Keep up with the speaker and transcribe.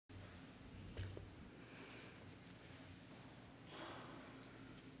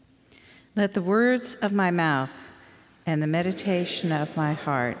Let the words of my mouth and the meditation of my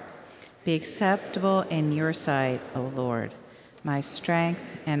heart be acceptable in your sight, O Lord, my strength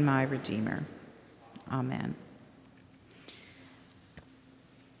and my Redeemer. Amen.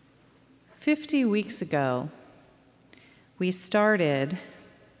 50 weeks ago, we started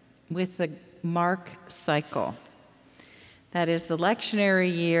with the Mark cycle. That is the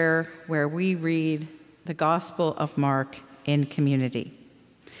lectionary year where we read the Gospel of Mark in community.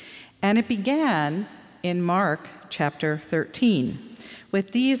 And it began in Mark chapter 13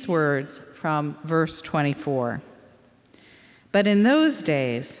 with these words from verse 24. But in those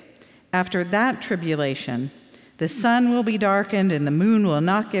days, after that tribulation, the sun will be darkened and the moon will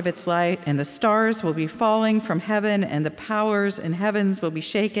not give its light, and the stars will be falling from heaven, and the powers in heavens will be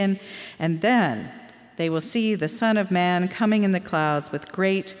shaken, and then they will see the Son of Man coming in the clouds with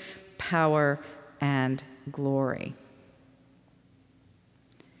great power and glory.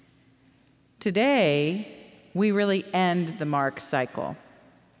 Today, we really end the Mark cycle.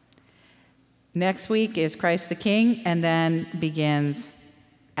 Next week is Christ the King, and then begins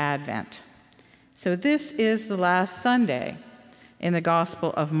Advent. So this is the last Sunday in the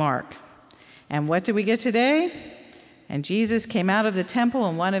Gospel of Mark. And what do we get today? And Jesus came out of the temple,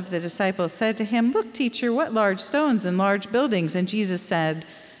 and one of the disciples said to him, "Look, teacher, what large stones and large buildings." And Jesus said,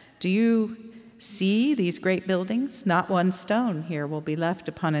 "Do you see these great buildings? Not one stone here will be left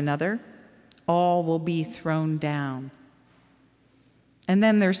upon another. All will be thrown down." And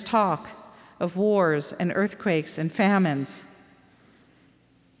then there's talk of wars and earthquakes and famines.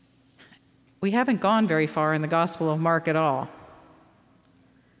 We haven't gone very far in the Gospel of Mark at all.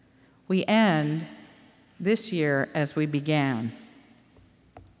 We end this year as we began.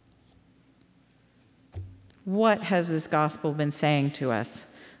 What has this gospel been saying to us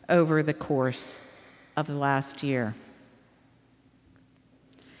over the course of the last year?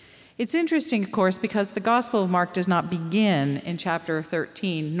 It's interesting, of course, because the Gospel of Mark does not begin in chapter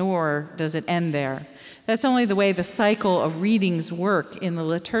 13, nor does it end there. That's only the way the cycle of readings work in the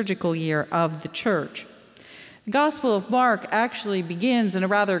liturgical year of the church. The Gospel of Mark actually begins in a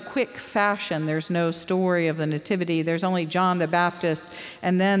rather quick fashion. There's no story of the Nativity. There's only John the Baptist,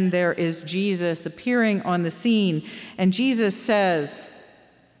 and then there is Jesus appearing on the scene. And Jesus says,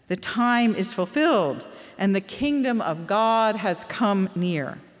 "The time is fulfilled, and the kingdom of God has come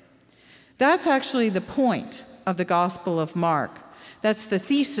near." That's actually the point of the Gospel of Mark. That's the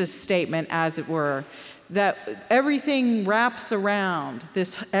thesis statement, as it were, that everything wraps around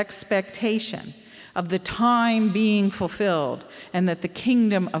this expectation of the time being fulfilled and that the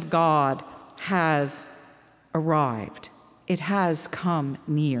kingdom of God has arrived. It has come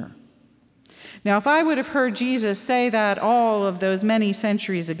near. Now, if I would have heard Jesus say that all of those many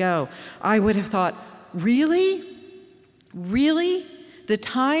centuries ago, I would have thought, really? Really? The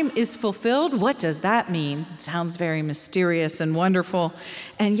time is fulfilled? What does that mean? It sounds very mysterious and wonderful.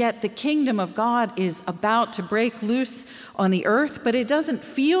 And yet the kingdom of God is about to break loose on the earth, but it doesn't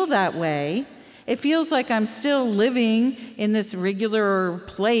feel that way. It feels like I'm still living in this regular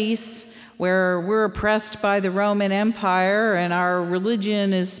place where we're oppressed by the Roman Empire and our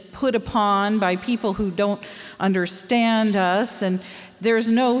religion is put upon by people who don't understand us, and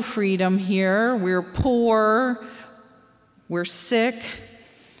there's no freedom here. We're poor. We're sick,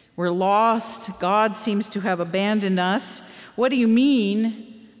 we're lost, God seems to have abandoned us. What do you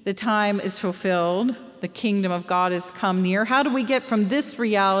mean the time is fulfilled, the kingdom of God has come near? How do we get from this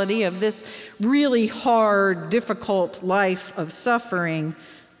reality of this really hard, difficult life of suffering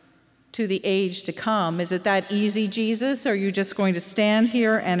to the age to come? Is it that easy, Jesus? Are you just going to stand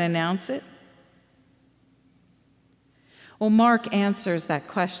here and announce it? Well, Mark answers that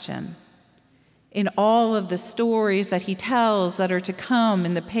question in all of the stories that he tells that are to come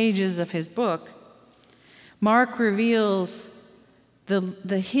in the pages of his book. Mark reveals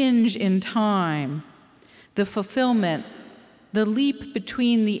the hinge in time, the fulfillment, the leap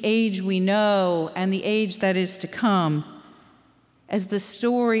between the age we know and the age that is to come, as the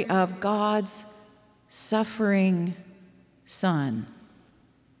story of God's suffering Son.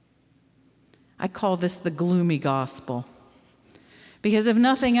 I call this the gloomy gospel. Because if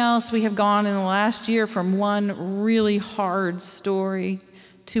nothing else, we have gone in the last year from one really hard story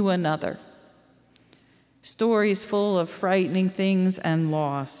to another. Stories full of frightening things and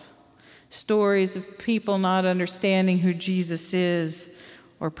loss. Stories of people not understanding who Jesus is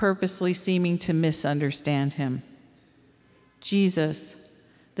or purposely seeming to misunderstand him. Jesus,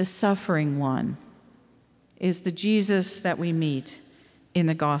 the suffering one, is the Jesus that we meet in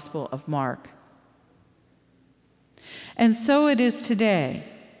the Gospel of Mark. And so it is today,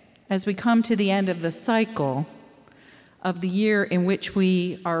 as we come to the end of the cycle of the year in which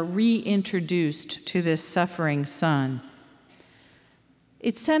we are reintroduced to this suffering son.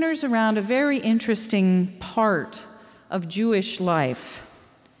 It centers around a very interesting part of Jewish life.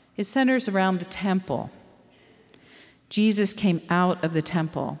 It centers around the temple. Jesus came out of the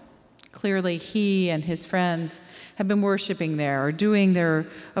temple. Clearly, he and his friends have been worshiping there or doing their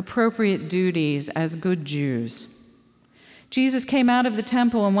appropriate duties as good Jews. Jesus came out of the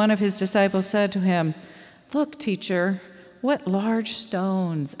temple, and one of his disciples said to him, "Look, teacher, what large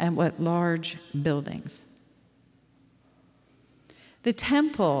stones and what large buildings." The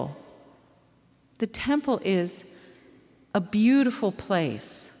temple is a beautiful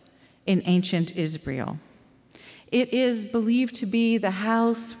place in ancient Israel. It is believed to be the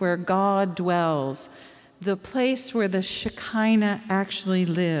house where God dwells, the place where the Shekinah actually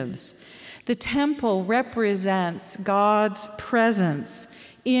lives. The temple represents God's presence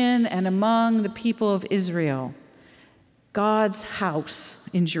in and among the people of Israel, God's house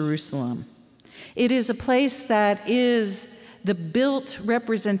in Jerusalem. It is a place that is the built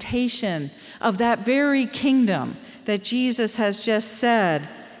representation of that very kingdom that Jesus has just said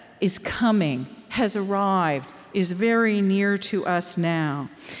is coming, has arrived, is very near to us now.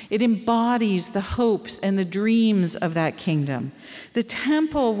 It embodies the hopes and the dreams of that kingdom. The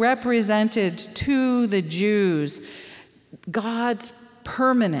temple represented to the Jews God's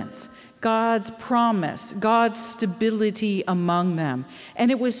permanence, God's promise, God's stability among them.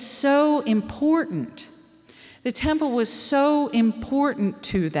 And it was so important. The temple was so important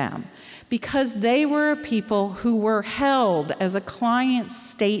to them because they were a people who were held as a client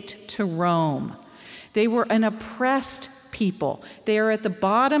state to Rome. They were an oppressed people. They are at the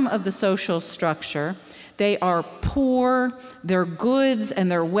bottom of the social structure. They are poor. Their goods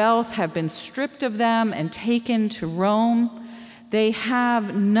and their wealth have been stripped of them and taken to Rome. They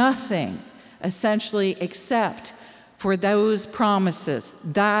have nothing, essentially, except for those promises,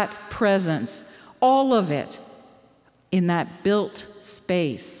 that presence, all of it in that built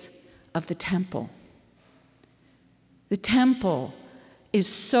space of the temple. The temple is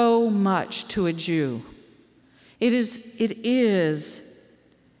so much to a Jew. It is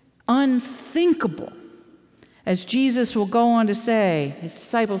unthinkable. As Jesus will go on to say, his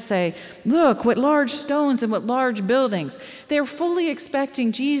disciples say, "Look, what large stones and what large buildings." They're fully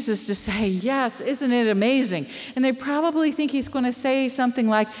expecting Jesus to say, "Yes, isn't it amazing?" And they probably think he's going to say something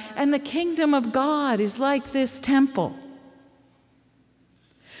like, "And the kingdom of God is like this temple."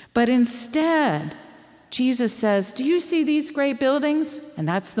 But instead, Jesus says, "Do you see these great buildings?" And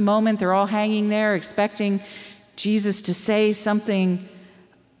that's the moment they're all hanging there expecting Jesus to say something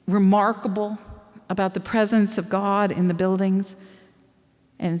remarkable about the presence of God in the buildings,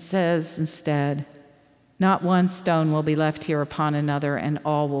 and says instead, "Not one stone will be left here upon another, and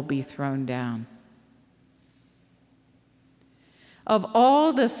all will be thrown down." Of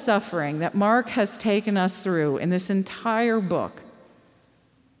all the suffering that Mark has taken us through in this entire book,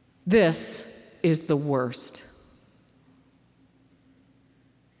 this is the worst.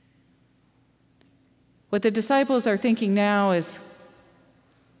 What the disciples are thinking now is,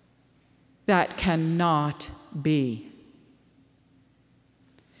 that cannot be.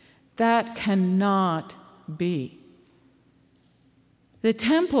 That cannot be. The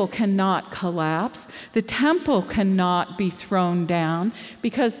temple cannot collapse. The temple cannot be thrown down,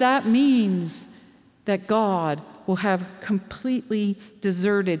 because that means that God will have completely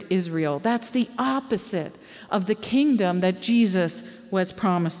deserted Israel. That's the opposite of the kingdom that Jesus was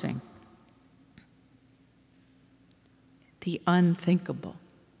promising. The unthinkable.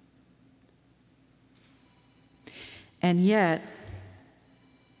 And yet,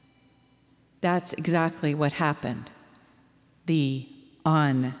 that's exactly what happened. The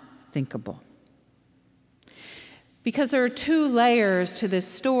unthinkable. Because there are two layers to this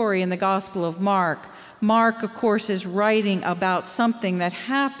story in the Gospel of Mark. Mark, of course, is writing about something that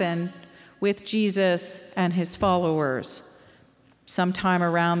happened with Jesus and his followers sometime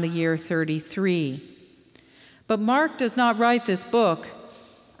around the year 33. But Mark does not write this book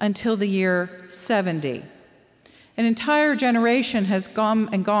until the year 70. An entire generation has come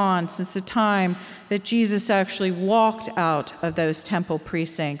and gone since the time that Jesus actually walked out of those temple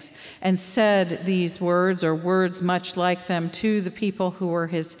precincts and said these words, or words much like them, to the people who were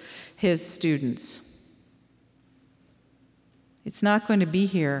his students. It's not going to be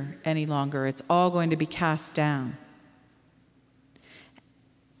here any longer. It's all going to be cast down.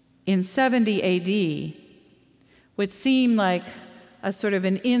 In 70 AD, what seemed like a sort of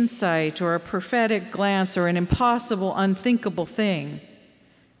an insight or a prophetic glance or an impossible, unthinkable thing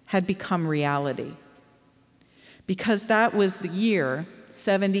had become reality. Because that was the year,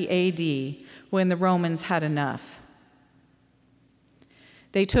 70 AD, when the Romans had enough.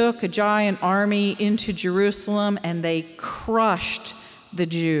 They took a giant army into Jerusalem and they crushed the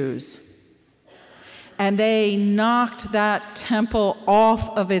Jews. And they knocked that temple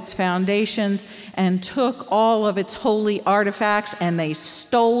off of its foundations and took all of its holy artifacts and they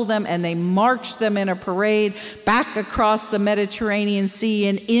stole them and they marched them in a parade back across the Mediterranean Sea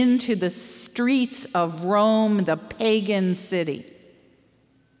and into the streets of Rome, the pagan city.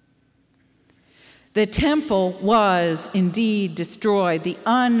 The temple was indeed destroyed. The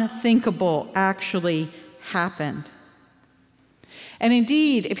unthinkable actually happened. And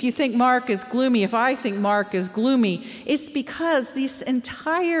indeed, if you think Mark is gloomy, if I think Mark is gloomy, it's because this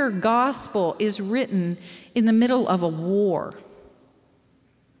entire gospel is written in the middle of a war.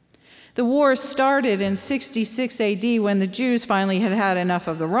 The war started in 66 AD when the Jews finally had had enough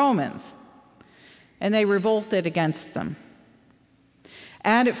of the Romans, and they revolted against them.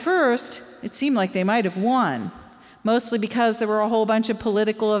 And at first, it seemed like they might have won, mostly because there were a whole bunch of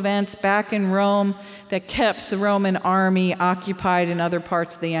political events back in Rome that kept the Roman army occupied in other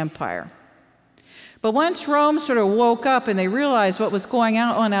parts of the empire. But once Rome sort of woke up and they realized what was going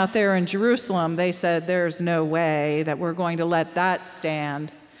on out there in Jerusalem, they said, there's no way that we're going to let that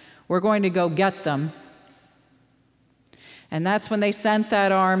stand. We're going to go get them. And that's when they sent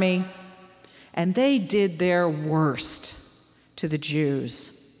that army, and they did their worst to the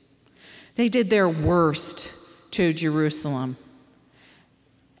Jews. They did their worst to Jerusalem.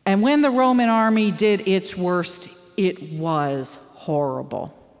 And when the Roman army did its worst, it was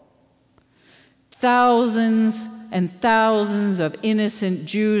horrible. Thousands and thousands of innocent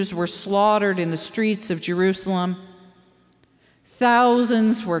Jews were slaughtered in the streets of Jerusalem.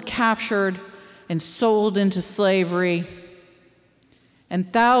 Thousands were captured and sold into slavery.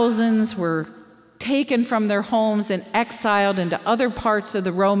 And thousands were taken from their homes and exiled into other parts of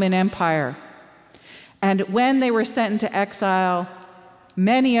the Roman Empire. And when they were sent into exile,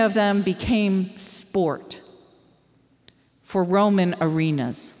 many of them became sport for Roman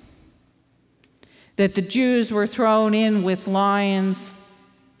arenas. That the Jews were thrown in with lions,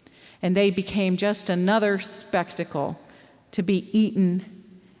 and they became just another spectacle to be eaten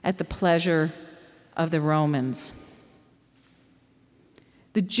at the pleasure of the Romans.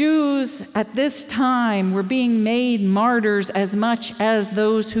 The Jews at this time were being made martyrs as much as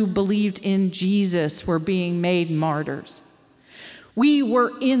those who believed in Jesus were being made martyrs. We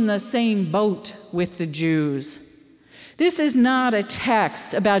were in the same boat with the Jews. This is not a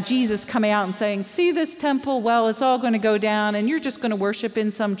text about Jesus coming out and saying, see this temple? Well, it's all going to go down and you're just going to worship in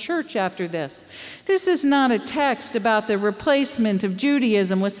some church after this. This is not a text about the replacement of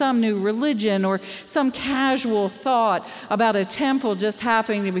Judaism with some new religion or some casual thought about a temple just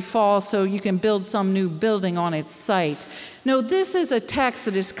happening to be false so you can build some new building on its site. No, this is a text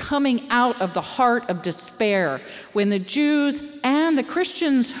that is coming out of the heart of despair when the Jews and the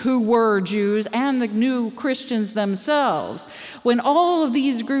Christians who were Jews and the new Christians themselves, when all of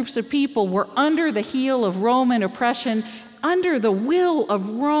these groups of people were under the heel of Roman oppression, under the will of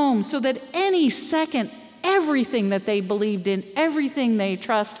Rome, so that any second, everything that they believed in, everything they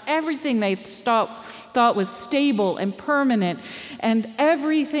trust, everything they thought was stable and permanent, and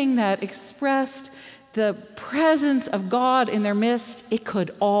everything that expressed the presence of God in their midst, it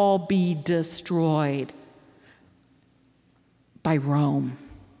could all be destroyed by Rome.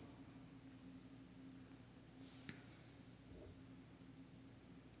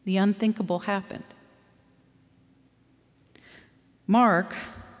 The unthinkable happened. Mark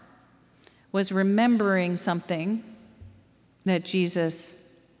was remembering something that Jesus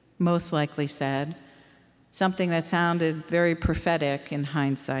most likely said, something that sounded very prophetic in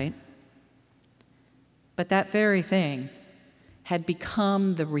hindsight. But that very thing had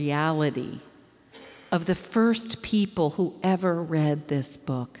become the reality of the first people who ever read this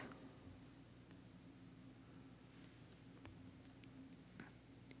book.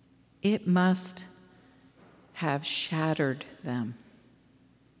 It must have shattered them.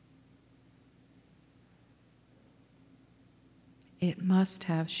 It must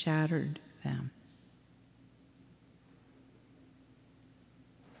have shattered them.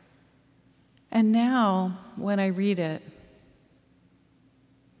 And now, when I read it,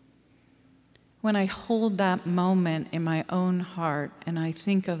 when I hold that moment in my own heart and I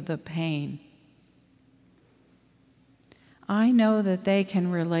think of the pain, I know that they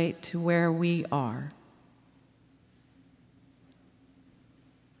can relate to where we are.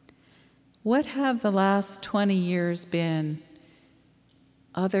 What have the last 20 years been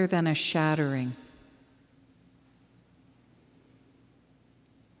other than a shattering?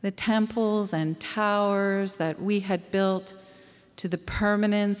 The temples and towers that we had built to the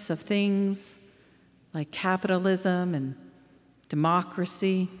permanence of things like capitalism and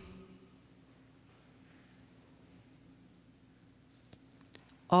democracy,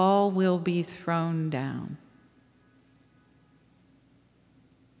 all will be thrown down.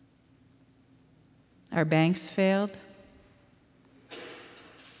 Our banks failed.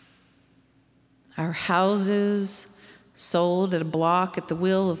 Our houses sold at a block at the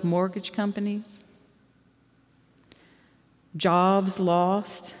will of mortgage companies. Jobs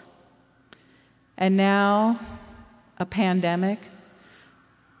lost. And now, a pandemic.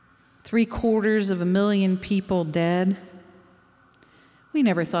 750,000 people dead. We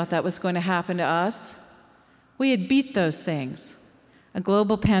never thought that was going to happen to us. We had beat those things. A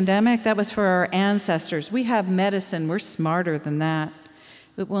global pandemic, that was for our ancestors. We have medicine, we're smarter than that.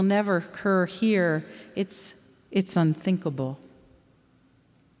 It will never occur here. It's unthinkable.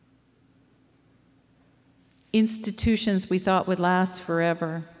 Institutions we thought would last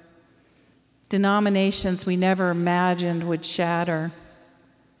forever. Denominations we never imagined would shatter.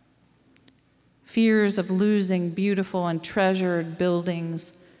 Fears of losing beautiful and treasured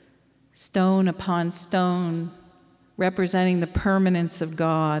buildings, stone upon stone, representing the permanence of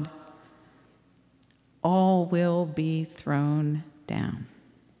God, all will be thrown down.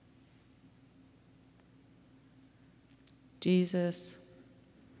 Jesus,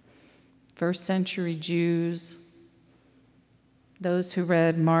 first century Jews, those who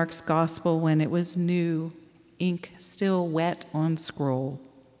read Mark's gospel when it was new, ink still wet on scroll,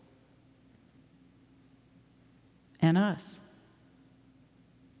 and us.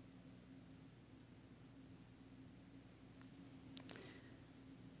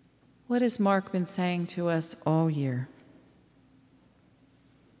 What has Mark been saying to us all year?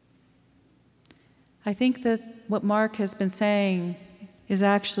 I think that what Mark has been saying is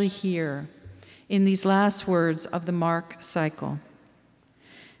actually here in these last words of the Mark cycle.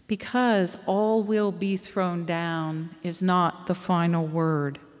 Because all will be thrown down is not the final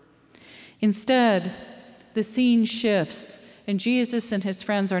word. Instead, the scene shifts, and Jesus and his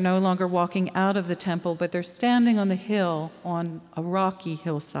friends are no longer walking out of the temple, but they're standing on the hill, on a rocky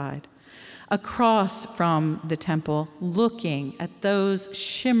hillside, across from the temple, looking at those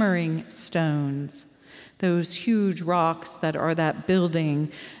shimmering stones, those huge rocks that are that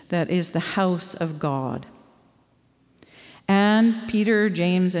building that is the house of God. And Peter,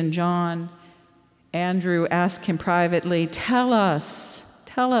 James, and John, Andrew ask him privately, tell us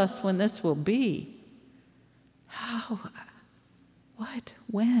when this will be. How? What?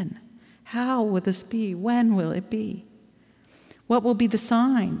 When? How will this be? When will it be? What will be the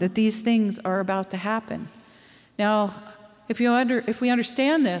sign that these things are about to happen? Now, if we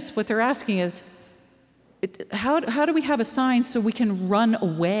understand this, what they're asking is, how do we have a sign so we can run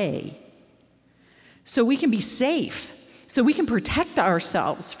away? So we can be safe? So we can protect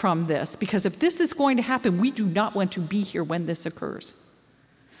ourselves from this? Because if this is going to happen, we do not want to be here when this occurs.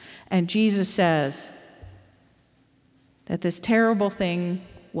 And Jesus says that this terrible thing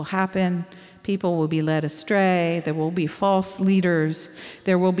will happen. People will be led astray. There will be false leaders.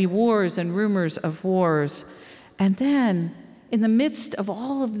 There will be wars and rumors of wars. And then, in the midst of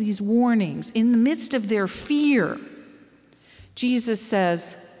all of these warnings, in the midst of their fear, Jesus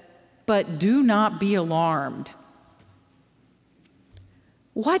says, but do not be alarmed.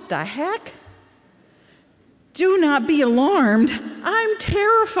 What the heck? Do not be alarmed. I'm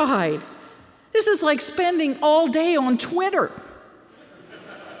terrified. This is like spending all day on Twitter.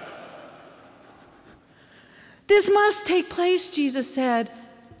 This must take place, Jesus said,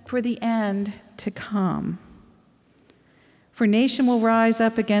 for the end to come. For nation will rise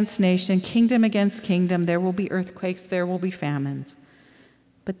up against nation, kingdom against kingdom. There will be earthquakes, there will be famines.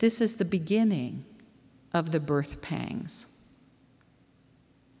 But this is the beginning of the birth pangs.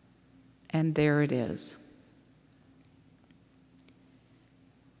 And there it is.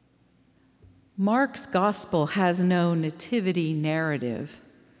 Mark's gospel has no nativity narrative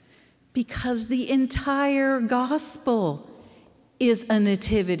because the entire gospel is a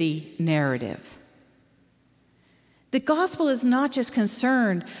nativity narrative. The gospel is not just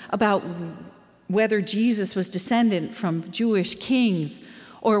concerned about whether Jesus was descendant from Jewish kings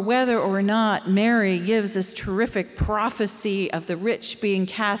or whether or not Mary gives this terrific prophecy of the rich being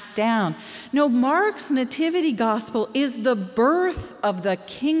cast down. No, Mark's nativity gospel is the birth of the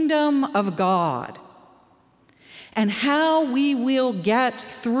kingdom of God and how we will get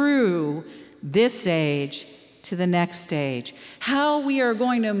through this age to the next stage, how we are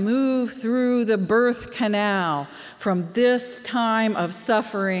going to move through the birth canal from this time of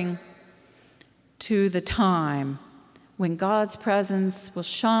suffering to the time when God's presence will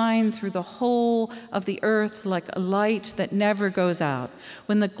shine through the whole of the earth like a light that never goes out,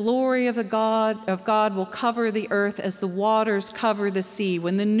 when the glory of God will cover the earth as the waters cover the sea,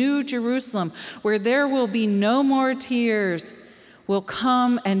 when the new Jerusalem, where there will be no more tears, will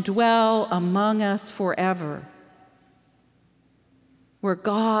come and dwell among us forever, where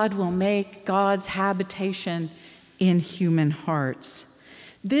God will make God's habitation in human hearts.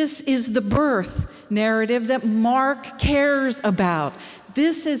 This is the birth narrative that Mark cares about.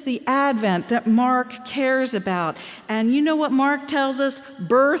 This is the Advent that Mark cares about. And you know what Mark tells us?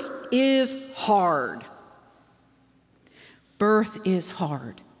 Birth is hard. Birth is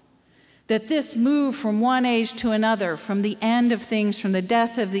hard. That this move from one age to another, from the end of things, from the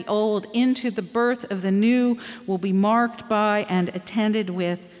death of the old into the birth of the new, will be marked by and attended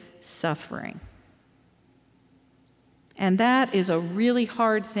with suffering. And that is a really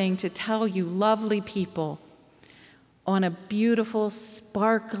hard thing to tell you lovely people on a beautiful,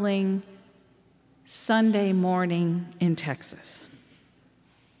 sparkling Sunday morning in Texas.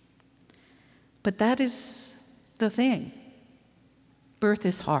 But that is the thing. Birth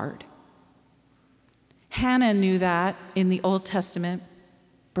is hard. Hannah knew that in the Old Testament.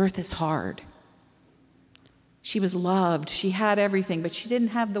 Birth is hard. She was loved. She had everything, but she didn't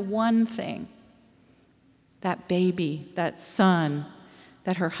have the one thing. That baby, that son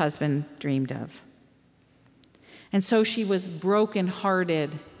that her husband dreamed of. And so she was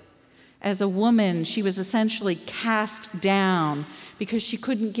brokenhearted. As a woman, she was essentially cast down because she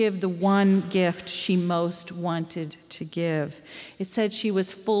couldn't give the one gift she most wanted to give. It said she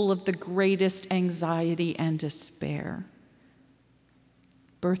was full of the greatest anxiety and despair.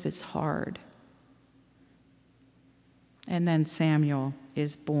 Birth is hard. And then Samuel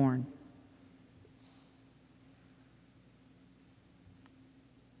is born.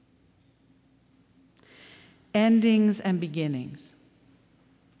 Endings and beginnings,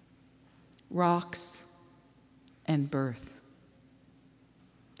 rocks and birth.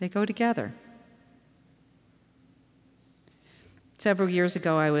 They go together. Several years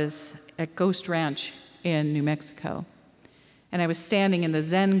ago, I was at Ghost Ranch in New Mexico, and I was standing in the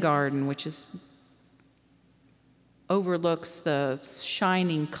Zen garden, which overlooks the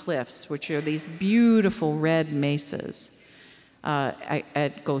shining cliffs, which are these beautiful red mesas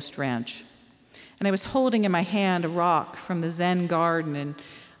at Ghost Ranch. And I was holding in my hand a rock from the Zen garden, and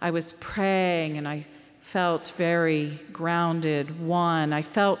I was praying, and I felt very grounded, one. I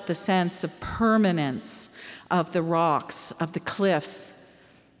felt the sense of permanence of the rocks, of the cliffs.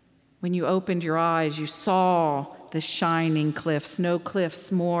 When you opened your eyes, you saw the shining cliffs. No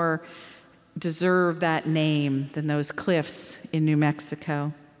cliffs more deserve that name than those cliffs in New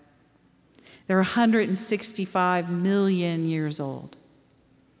Mexico. They're 165 million years old.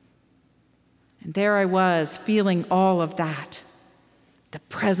 And there I was, feeling all of that, the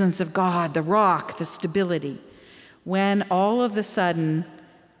presence of God, the rock, the stability, when all of a sudden,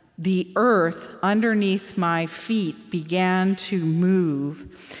 the earth underneath my feet began to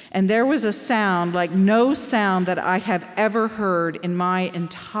move, and there was a sound like no sound that I have ever heard in my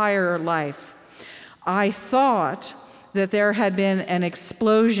entire life. I thought that there had been an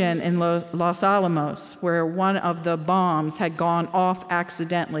explosion in Los Alamos where one of the bombs had gone off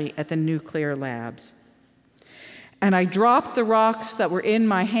accidentally at the nuclear labs. And I dropped the rocks that were in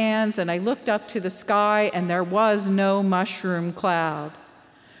my hands, and I looked up to the sky, and there was no mushroom cloud,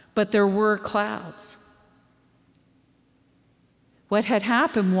 but there were clouds. What had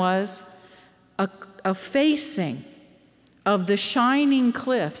happened was a facing of the shining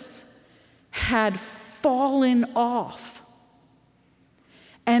cliffs had fallen off.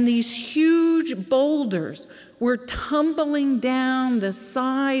 And these huge boulders were tumbling down the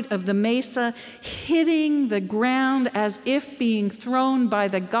side of the mesa, hitting the ground as if being thrown by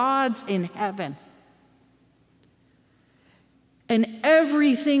the gods in heaven. And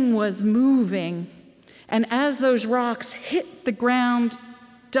everything was moving. And as those rocks hit the ground,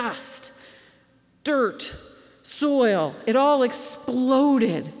 dust, dirt, soil, it all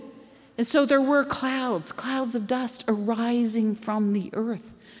exploded. And so there were clouds of dust arising from the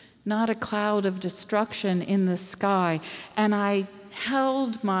earth, not a cloud of destruction in the sky. And I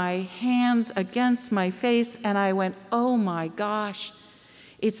held my hands against my face, and I went, oh my gosh,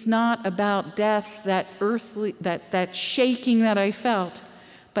 it's not about death, that earthly, that shaking that I felt,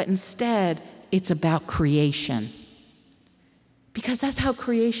 but instead it's about creation. Because that's how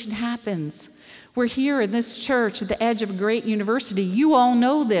creation happens. We're here in this church at the edge of a great university. You all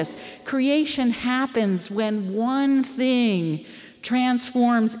know this. Creation happens when one thing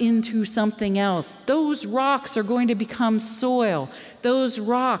transforms into something else. Those rocks are going to become soil. Those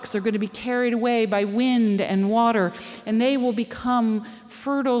rocks are going to be carried away by wind and water, and they will become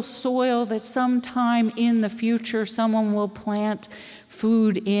fertile soil that sometime in the future someone will plant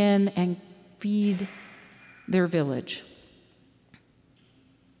food in and feed their village.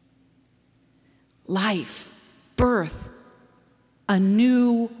 Life, birth, a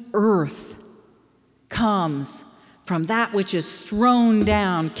new earth comes from that which is thrown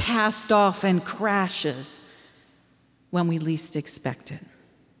down, cast off, and crashes when we least expect it.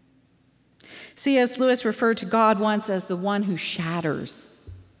 C.S. Lewis referred to God once as the one who shatters.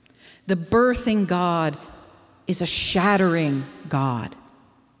 The birthing God is a shattering God.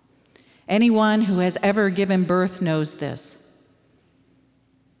 Anyone who has ever given birth knows this.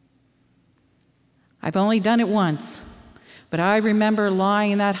 I've only done it once, but I remember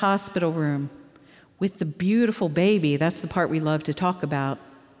lying in that hospital room with the beautiful baby. That's the part we love to talk about.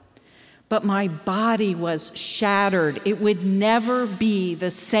 But my body was shattered. It would never be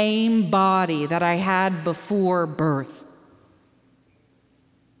the same body that I had before birth.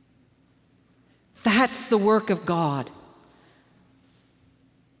 That's the work of God.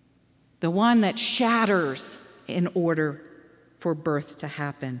 The one that shatters in order for birth to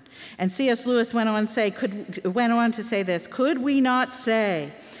happen. And C.S. Lewis went on to say this: could we not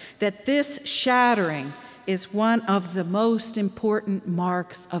say that this shattering is one of the most important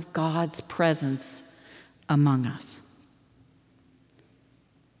marks of God's presence among us?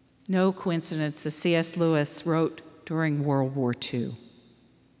 No coincidence that C.S. Lewis wrote during World War II.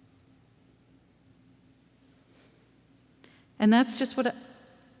 And that's just what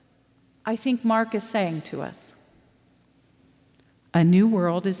I think Mark is saying to us. A new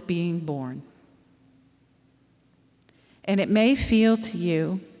world is being born. And it may feel to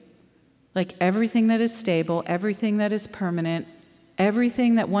you like everything that is stable, everything that is permanent,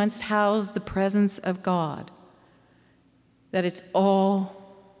 everything that once housed the presence of God, that it's all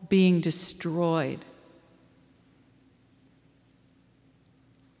being destroyed.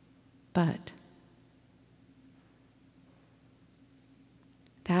 But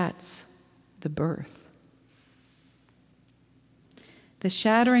that's the birth. The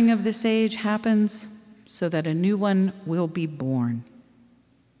shattering of this age happens so that a new one will be born.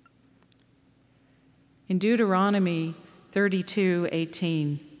 In Deuteronomy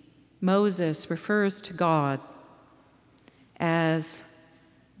 32:18, Moses refers to God as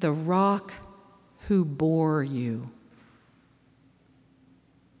the rock who bore you.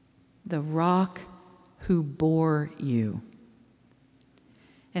 The rock who bore you.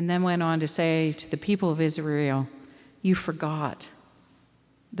 And then went on to say to the people of Israel, you forgot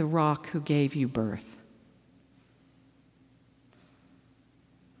the rock who gave you birth.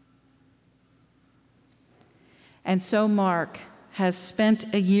 And so Mark has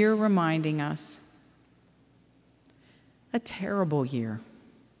spent a year reminding us, a terrible year,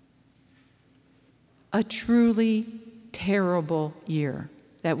 a truly terrible year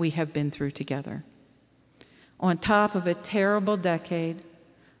that we have been through together. On top of a terrible decade,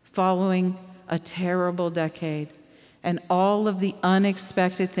 following a terrible decade, and all of the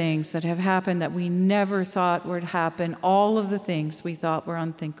unexpected things that have happened that we never thought would happen, all of the things we thought were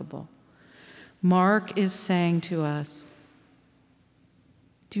unthinkable. Mark is saying to us,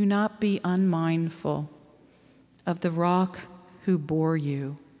 do not be unmindful of the rock who bore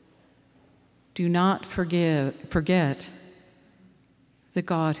you. Do not forget the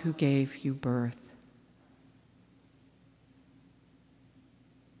God who gave you birth.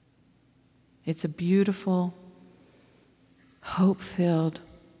 It's a beautiful, hope-filled,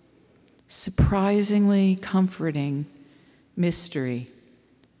 surprisingly comforting mystery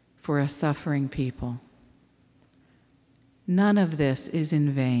for a suffering people. None of this is in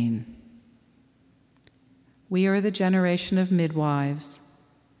vain. We are the generation of midwives,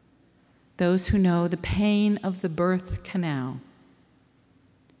 those who know the pain of the birth canal.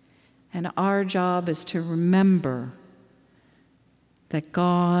 And our job is to remember that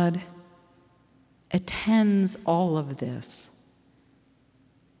God attends all of this,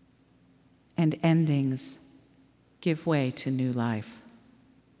 and endings give way to new life.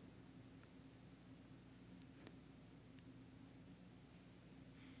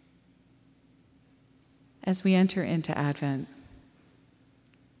 As we enter into Advent,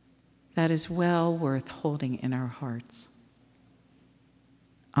 that is well worth holding in our hearts.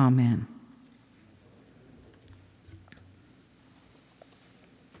 Amen.